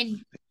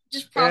 mean,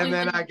 just And probably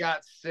then I wouldn't.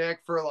 got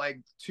sick for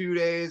like 2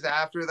 days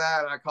after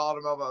that. And I called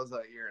him up. I was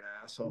like, you're an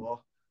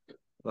asshole.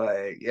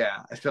 Like,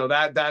 yeah. So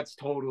that's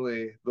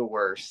totally the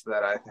worst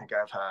that I think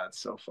I've had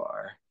so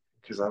far.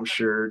 Because I'm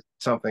sure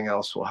something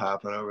else will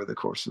happen over the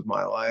course of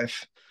my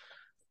life.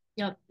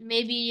 Yep,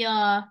 maybe.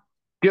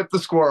 Skip the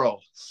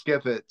squirrel.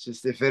 Skip it.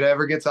 Just if it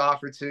ever gets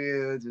offered to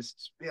you,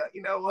 just be like,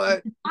 you know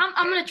what? I'm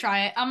gonna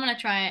try it. I'm gonna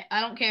try it.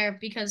 I don't care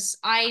because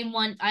I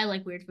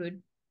like weird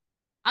food.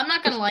 I'm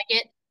not gonna like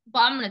it, but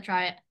I'm gonna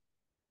try it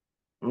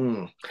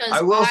I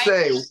because will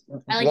say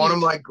I like one of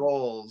eating. my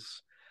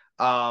goals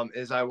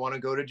is I want to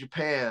go to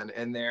Japan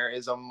and there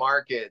is a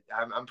market.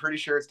 I'm pretty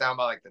sure it's down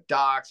by like the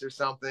docks or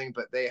something,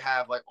 but they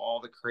have like all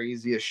the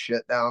craziest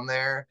shit down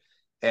there.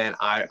 And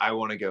I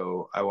want to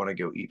go. I want to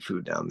go eat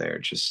food down there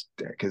just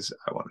because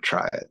I want to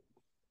try it.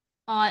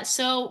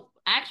 So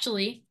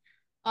actually,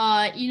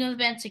 you know the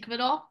band Sick of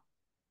It All?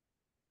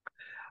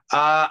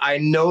 I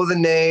know the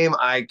name.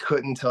 I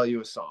couldn't tell you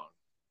a song.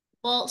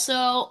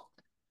 Well,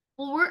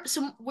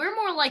 we're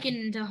more like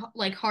into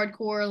like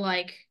hardcore,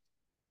 like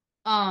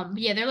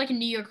yeah, they're like a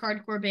New York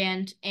hardcore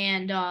band,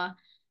 and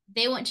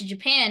they went to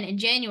Japan in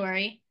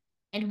January,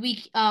 and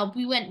we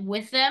went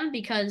with them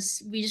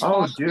because we just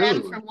Oh, followed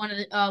them for dude. one of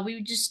the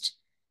we just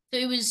so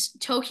it was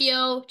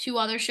Tokyo, two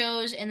other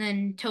shows, and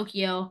then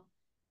Tokyo.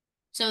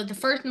 So the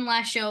first and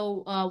last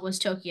show was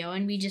Tokyo,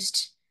 and we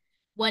just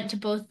went to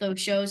both those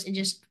shows and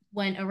just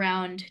went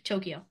around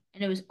Tokyo,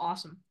 and it was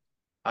awesome.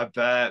 I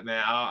bet,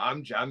 man.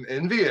 I'm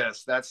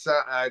envious. That's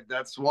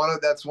one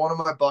of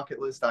my bucket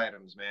list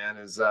items, man.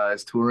 Is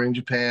touring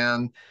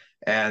Japan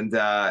and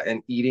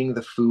eating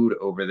the food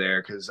over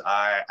there because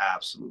I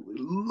absolutely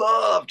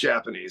love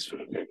Japanese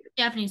food.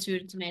 Japanese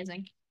food, it's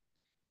amazing.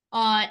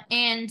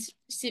 And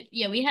so,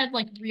 yeah, we had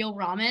like real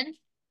ramen.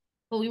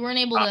 but we weren't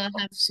able to have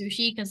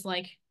sushi because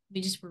like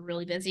we just were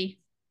really busy.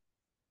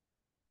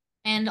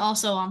 And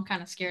also, I'm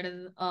kind of scared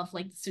of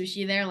like the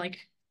sushi there.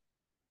 Like,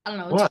 I don't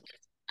know. What?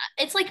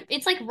 It's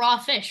like raw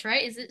fish,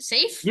 right? Is it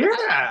safe?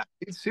 Yeah,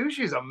 dude, sushi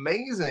is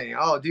amazing.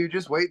 Oh, dude,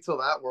 just wait till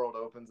that world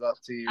opens up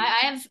to you.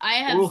 I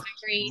have Oof.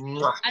 very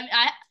Mwah.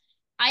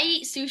 I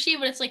eat sushi,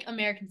 but it's like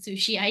American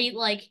sushi. I eat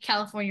like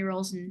California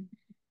rolls and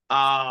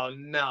Oh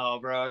no,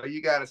 bro.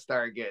 You got to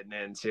start getting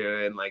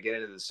into it and like get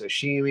into the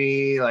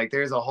sashimi. Like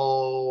there's a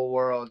whole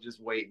world just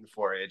waiting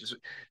for you. Just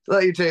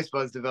let your taste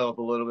buds develop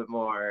a little bit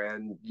more.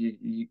 And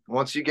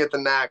once you get the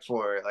knack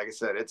for it, like I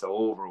said, it's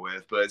over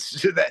with. But it's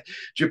just that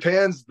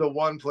Japan's the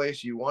one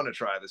place you want to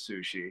try the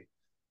sushi.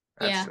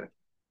 That's yeah.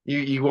 the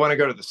you want to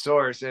go to the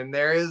source. And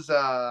there is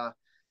there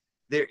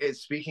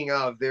is speaking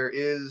of, there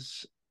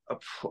is a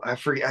I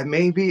forget,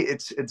 maybe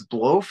it's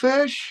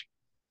blowfish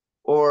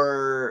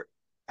or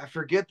I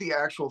forget the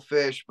actual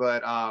fish,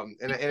 but and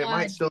it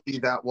might still be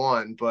that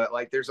one, but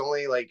like there's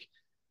only like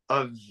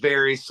a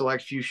very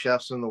select few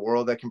chefs in the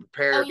world that can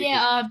Oh prepare because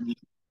yeah.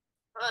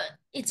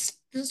 It's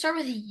does it start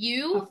with a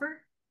U?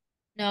 Puffer?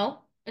 No,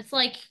 it's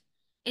like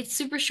it's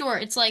super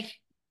short. It's like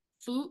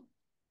food.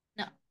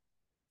 No,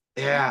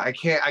 no. yeah, I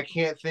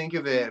can't think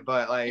of it,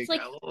 but It's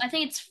like like I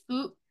think it's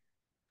food,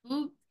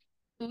 food.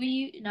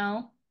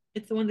 No,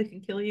 It's the one that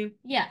can kill you.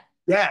 yeah.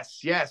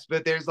 yes,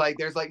 but there's like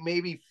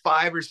maybe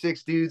 5 or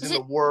 6 dudes Is in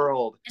the it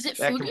world is it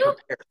that can fugu?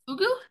 prepare.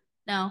 Fugu?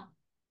 No.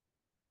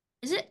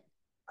 Is it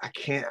I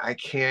can't.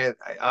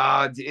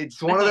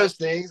 It's I one of thought those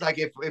things. Like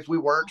if we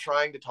weren't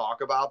trying to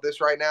talk about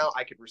this right now,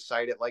 I could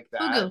recite it like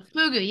that. fugu?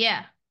 Fugu,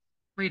 yeah.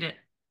 read it.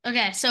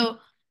 Okay, so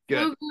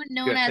Good, fugu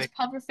known good. as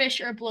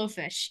pufferfish or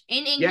blowfish.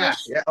 In Yeah, English,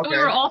 yeah. So we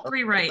were Okay. all Okay,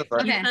 three that's a right.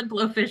 first. You okay. said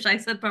blowfish, I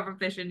said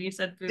pufferfish, and you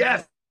said fugu.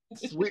 Yes,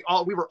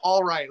 we were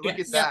all right. Look at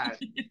Yes. that.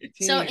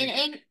 So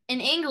Teaming.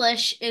 In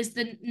English is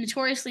the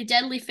notoriously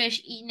deadly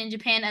fish eaten in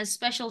Japan as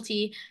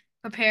specialty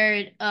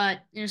prepared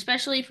in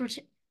especially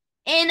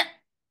in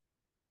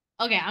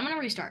okay, I'm gonna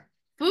restart.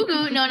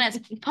 Fugu known as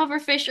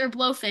pufferfish or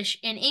blowfish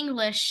in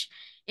English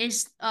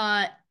is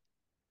I'm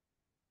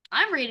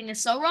reading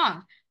this so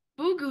wrong.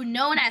 Fugu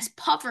known as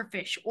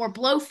pufferfish or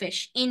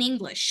blowfish in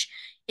English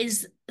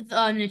is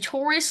the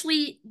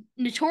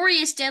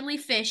notorious deadly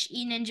fish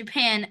eaten in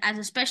Japan as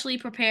a specially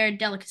prepared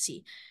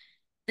delicacy.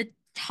 The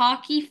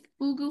Taki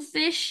fugu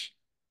fish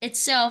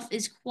itself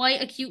is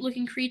quite a cute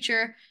looking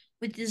creature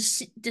with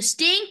this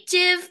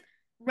distinctive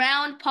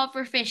round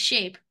puffer fish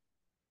shape.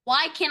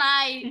 Why can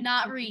I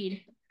not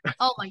read?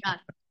 Oh my God.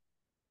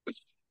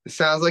 It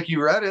sounds like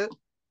you read it.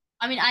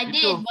 I mean, I You're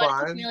did, doing but it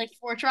took me fine. like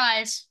 4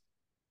 tries.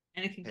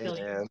 And it can kill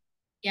you And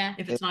Yeah.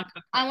 if it's not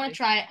cooked I want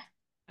properly. to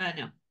try it.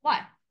 No.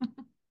 Why?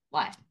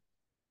 Why?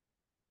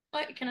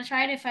 What, can I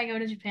try it if I go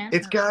to Japan?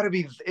 it's gotta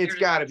be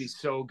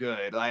so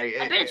good. Like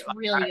I bet it's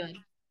really good.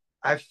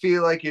 I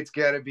feel like it's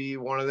gotta be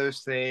one of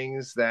those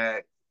things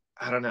that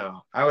I don't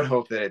know. I would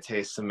hope that it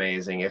tastes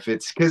amazing if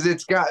it's because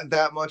it's got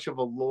that much of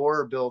a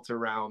lore built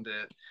around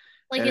it.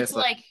 Like And it's it's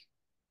like,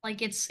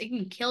 like it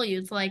can kill you.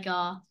 It's like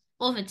well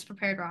if it's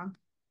prepared wrong.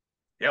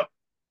 yep.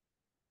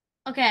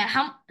 Okay,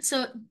 how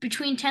so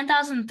between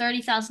 10,000 and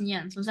 30,000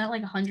 yens, was that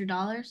like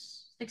 $100?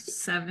 60,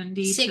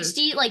 70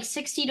 60 like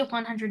 60 to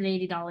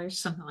 $180. to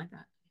something like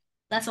that.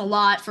 That's a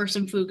lot for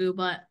some fugu,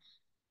 but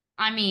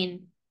I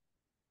mean,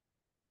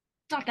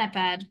 it's not that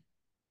bad.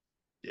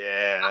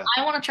 Yeah.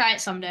 I want to try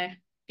it someday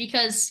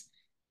because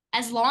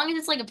as long as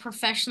it's like a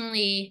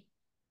professional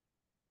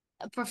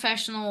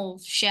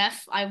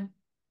chef, I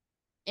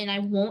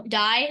won't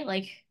die.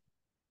 Like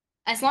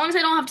as long as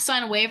I don't have to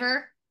sign a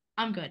waiver,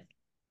 I'm good.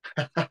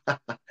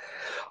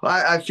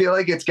 Well, I feel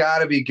like it's got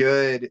to be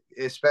good,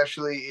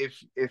 especially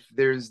if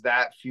there's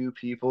that few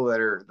people that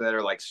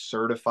are like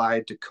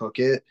certified to cook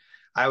it.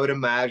 I would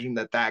imagine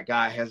that that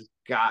guy has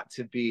got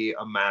to be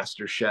a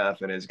master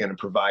chef and is going to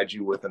provide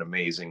you with an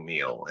amazing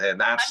meal.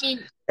 And I that's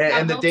mean, I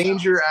and the hope so.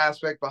 danger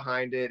aspect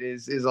behind it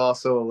is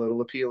also a little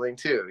appealing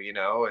too. You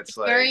know, it's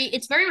like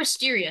It's very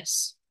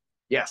mysterious.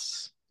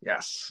 yes,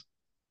 yes.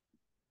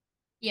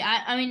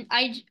 Yeah, I mean,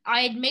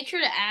 I'd make sure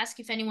to ask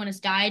if anyone has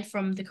died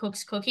from the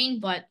cook's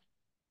cooking, but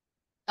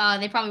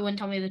they probably wouldn't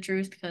tell me the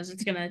truth because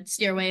it's gonna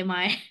steer away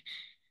my.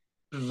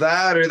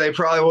 That or they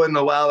probably wouldn't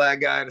allow that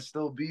guy to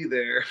still be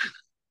there.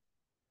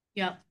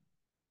 Yep.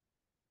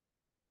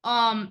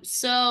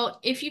 So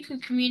if you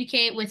could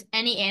communicate with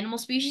any animal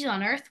species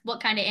on Earth,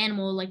 what kind of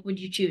animal like would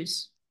you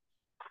choose?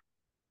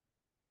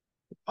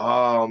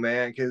 Oh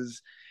man,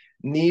 because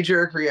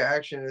knee-jerk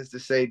reaction is to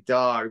say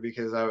dog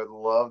because I would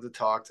love to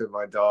talk to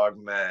my dog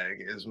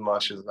Meg as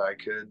much as I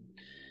could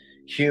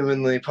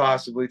humanly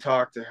possibly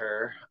talk to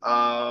her.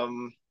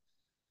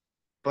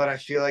 But I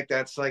feel like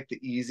that's like the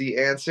easy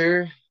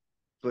answer,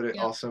 but it Yep.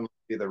 also might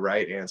be the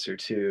right answer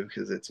too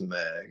because it's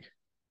Meg.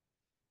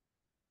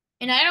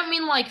 And I don't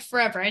mean like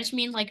forever. I just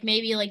mean like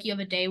maybe like you have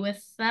a day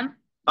with them.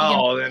 You can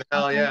Oh, then talk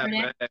hell to them yeah, for a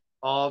day. Meg,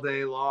 all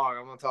day long.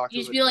 I'm gonna talk You to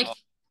just the be like, dog.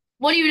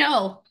 "What do you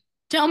know?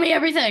 Tell me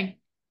everything."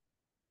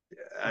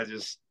 I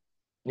just,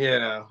 you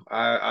know,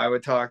 I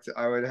would talk to,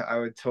 I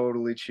would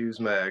totally choose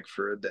Meg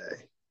for a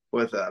day.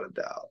 without a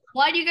doubt.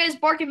 Why do you guys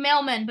bark at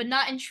mailmen but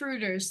not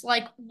intruders?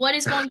 Like, what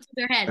is going through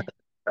their head?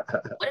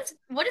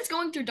 What is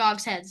going through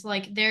dogs' heads?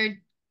 Like, they're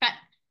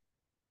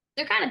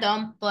kind of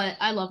dumb, but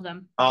I love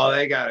them. Oh,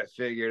 they got it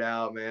figured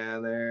out,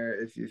 man.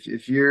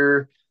 If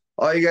you're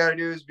all you gotta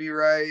do is be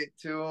right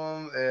to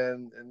them,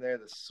 and they're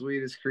the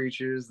sweetest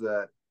creatures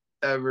that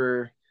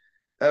ever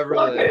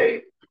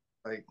lived.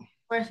 Like,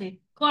 Where is he?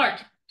 Clark,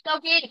 go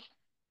get him.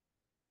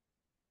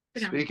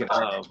 speaking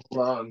of,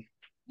 hold on.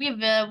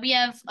 We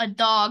have a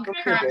dog Come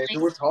here, currently,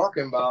 baby. We're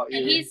talking about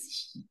and you.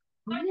 he's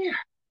Come here.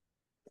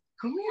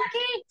 Come here.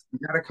 okay. You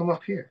gotta come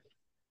up here.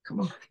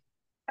 Come on.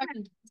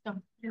 Let's go.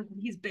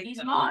 He's big. He's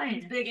though. mine.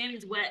 He's big and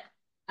he's wet.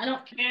 I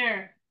don't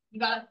care. You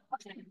gotta.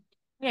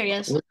 There he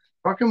is. We're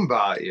talking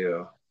about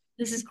you.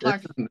 This is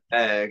Clark. This is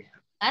Meg.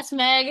 That's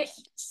Meg.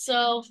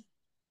 So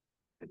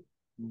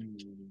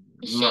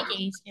he's shaking.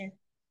 He's scared.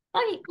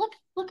 Look,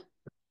 look.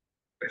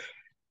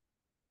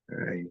 All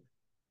right.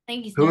 I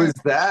think he's Who nervous.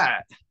 is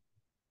that?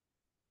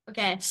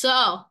 Okay,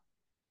 so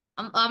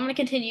I'm gonna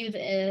continue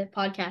the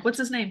podcast. What's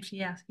his name?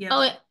 Yeah.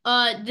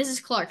 Oh, this is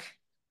Clark.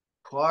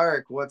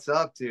 Clark, what's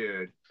up,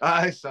 dude?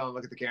 I saw him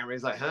look at the camera.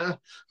 He's like, huh?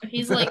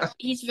 He's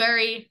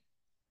very.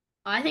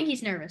 I think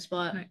he's nervous,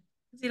 but Right.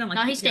 He don't like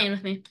no, he's staying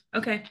with me.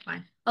 Okay,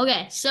 fine.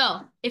 Okay, so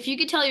if you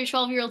could tell your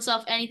 12-year-old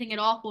self anything at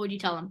all, what would you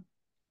tell him?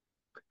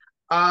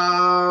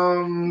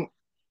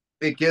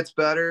 It gets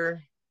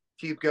better.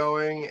 Keep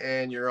going,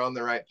 and you're on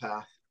the right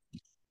path.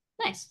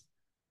 Nice.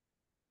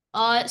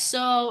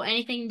 So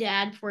anything to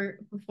add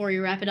before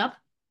you wrap it up?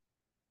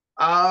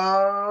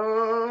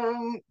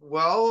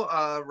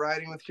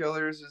 Riding with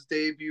Killers'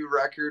 debut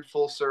record,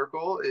 Full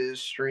Circle, is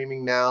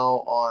streaming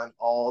now on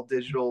all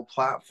digital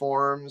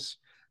platforms.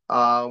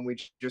 We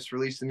just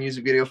released the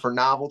music video for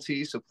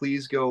Novelty, so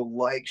please go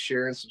like,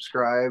 share, and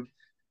subscribe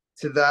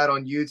to that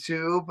on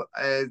YouTube.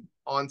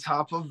 On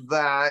top of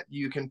that,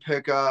 you can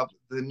pick up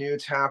the new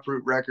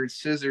Taproot record,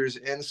 Scissors,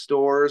 in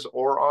stores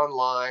or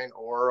online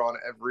or on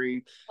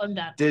every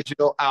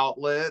digital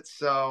outlet.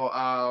 So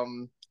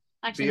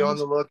be on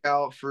the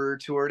lookout for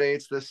tour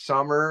dates this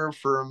summer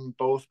from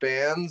both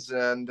bands,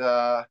 and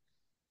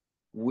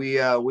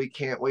we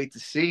can't wait to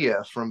see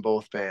you from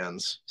both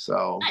bands.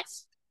 So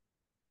nice.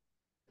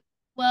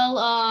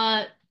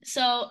 Well,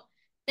 so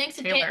thanks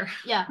to Taylor.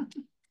 Yeah.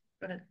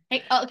 Go ahead.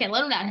 Hey, okay,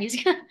 let him down.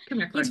 Come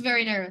here, Clark. He's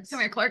very nervous.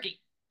 Come here, Clarky.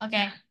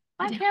 Okay.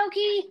 Bye,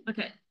 Pelkey.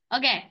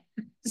 Okay.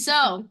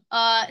 So,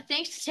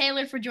 thanks to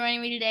Taylor for joining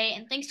me today,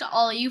 and thanks to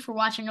all of you for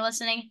watching or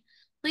listening.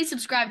 Please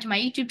subscribe to my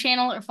YouTube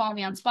channel or follow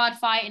me on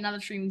Spotify and other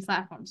streaming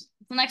platforms.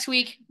 Until next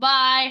week,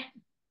 bye.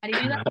 How do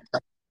you do that?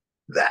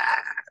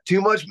 That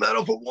too much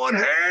metal for one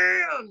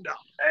hand.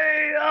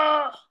 Hey,